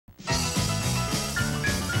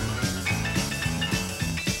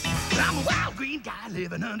guy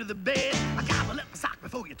living under the bed. I gobble up a sock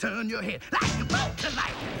before you turn your head. Like a bolt to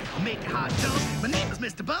life, make your heart jump. My name is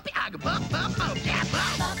Mr. Bumpy. I go bump, bump, bump, yeah,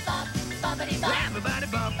 bump. Bump, bump, bumpity bump. Everybody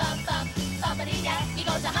bump. Bump, bump, bumpity, yeah. He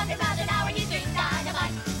goes 100 miles an hour, he's big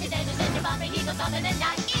dynamite. His name is Mr. Bumpy, he goes on in the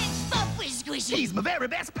night. It's Bump with Squishy. She's my very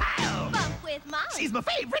best pal. Bump with Molly. She's my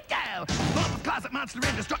favorite gal. Bump with Closet Monster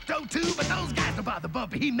and Destructo too. But those guys don't bother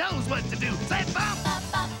Bumpy. He knows what to do. Say bump.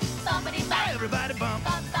 Bump, bump, bumpity bump. Everybody bump.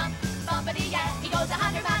 Bump, bump, bumpity, yeah. He goes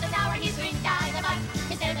 100 miles an hour, he's green dynamite.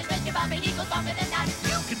 His name is Mr. Bumpy, he goes bump in the night.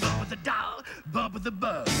 You can bump with the doll, bump with the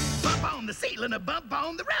bug. Bump on the ceiling or bump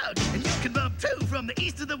on the rug. And you can bump too from the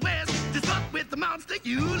east to the west. Just bump with the monster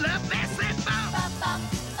you love best. Say bump. Bump, bump,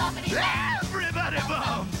 bumpity bump. Everybody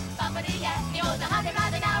bump. Bumpity, yeah. He goes 100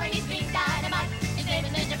 miles an hour, he's green dynamite. His name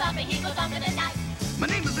is Mr. Bumpy, he goes bump in the night. My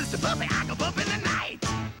name is Mr. Bumpy, I go bump in the night.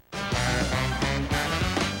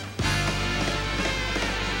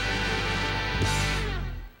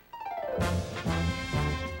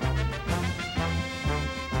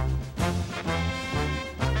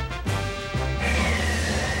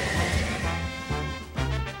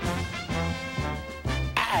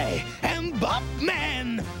 I am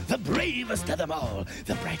Bumpman, the bravest of them all,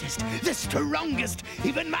 the brightest, the strongest.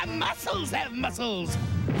 Even my muscles have muscles.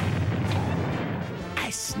 I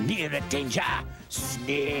sneer at danger,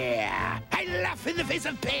 sneer. I laugh in the face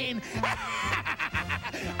of pain.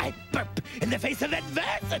 I burp in the face of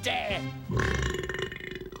adversity.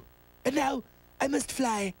 And now I must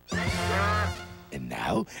fly. And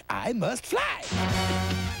now I must fly.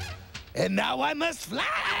 And now I must fly.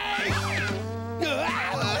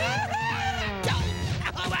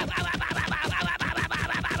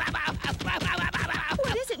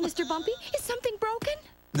 What is it, Mr. Bumpy? Is something broken?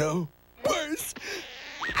 No. Worse.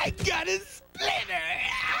 I got a splinter.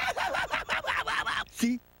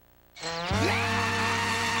 See?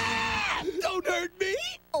 Don't hurt me.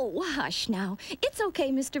 Oh, hush now. It's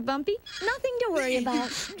okay, Mr. Bumpy. Nothing to worry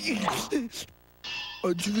about.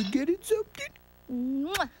 Aren't you forgetting something?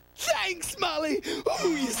 Mwah. Thanks, Molly. Oh,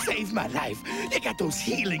 you saved my life. You got those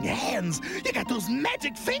healing hands. You got those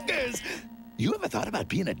magic fingers. You ever thought about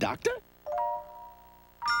being a doctor?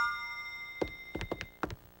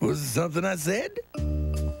 Was it something I said?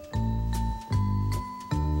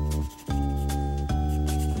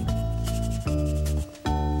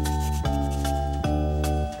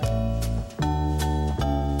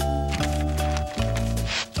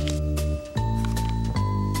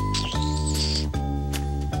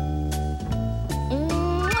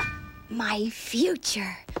 My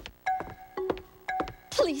future.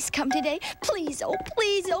 Please come today. Please, oh,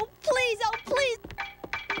 please, oh, please, oh, please.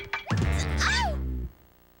 Ow!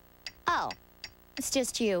 Oh, it's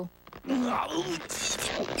just you.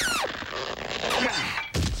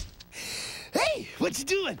 Hey, what you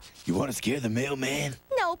doing? You want to scare the mailman?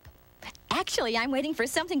 Nope. Actually, I'm waiting for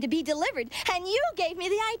something to be delivered, and you gave me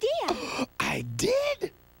the idea. I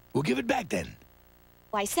did? We'll give it back then.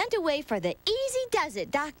 I sent away for the Easy Does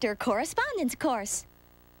It Doctor Correspondence course.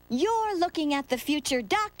 You're looking at the future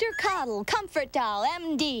Dr. Coddle Comfort Doll,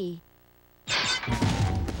 MD.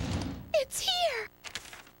 It's here.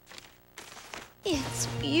 It's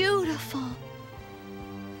beautiful.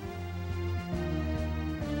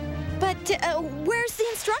 But where's the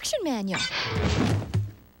instruction manual?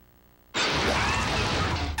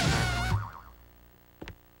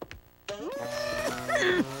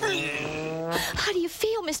 How do you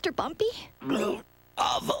feel, Mr. Bumpy?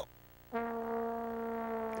 Awful.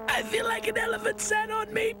 I feel like an elephant sat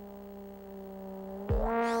on me.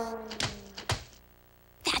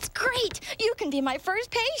 That's great. You can be my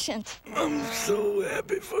first patient. I'm so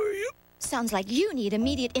happy for you. Sounds like you need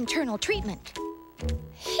immediate internal treatment.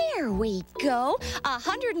 Here we go.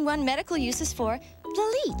 101 medical uses for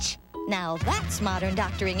the leech. Now that's modern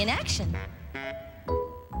doctoring in action.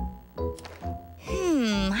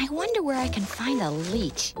 I wonder where I can find a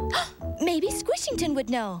leech. Maybe Squishington would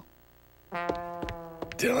know.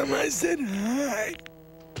 Tell him I said hi.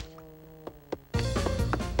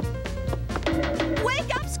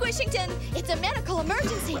 Wake up, Squishington! It's a medical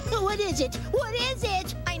emergency. What is it? What is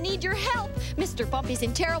it? I need your help. Mr. Bumpy's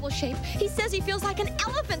in terrible shape. He says he feels like an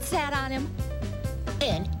elephant sat on him.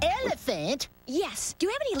 An elephant? Yes. Do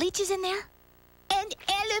you have any leeches in there? An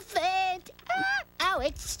elephant! Ah, how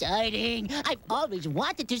exciting! I've always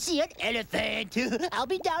wanted to see an elephant. I'll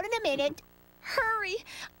be down in a minute. Hurry.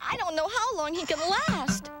 I don't know how long he can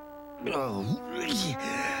last. Oh,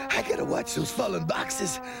 I gotta watch those fallen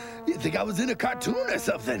boxes. You think I was in a cartoon or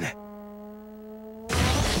something?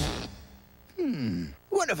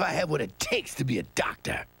 Wonder if I have what it takes to be a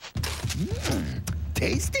doctor.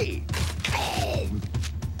 Tasty.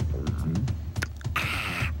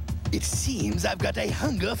 It seems I've got a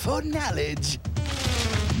hunger for knowledge.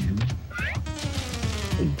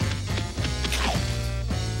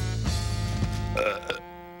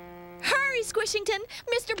 Hurry, Squishington!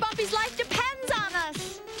 Mr. Bumpy's life depends on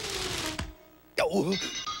us! Oh.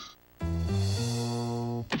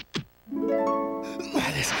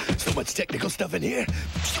 There's so much technical stuff in here.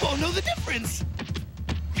 You won't know the difference.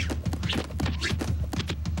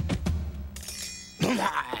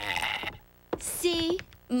 See?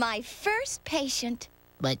 My first patient.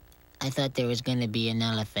 But I thought there was gonna be an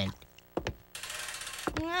elephant.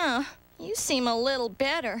 Oh, you seem a little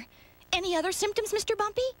better. Any other symptoms, Mr.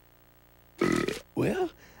 Bumpy? Well,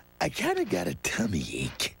 I kind of got a tummy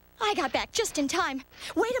ache. I got back just in time.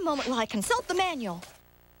 Wait a moment while I consult the manual.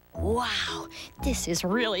 Wow, this is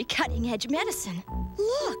really cutting-edge medicine.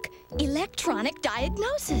 Look, electronic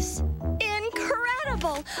diagnosis.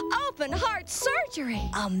 Incredible! Open heart surgery.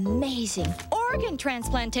 Amazing. Organ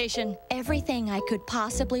transplantation. Everything I could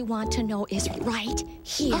possibly want to know is right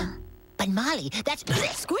here. But Molly, that's...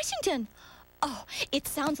 Squishington! Oh, it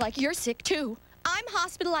sounds like you're sick too. I'm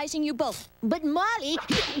hospitalizing you both. But Molly...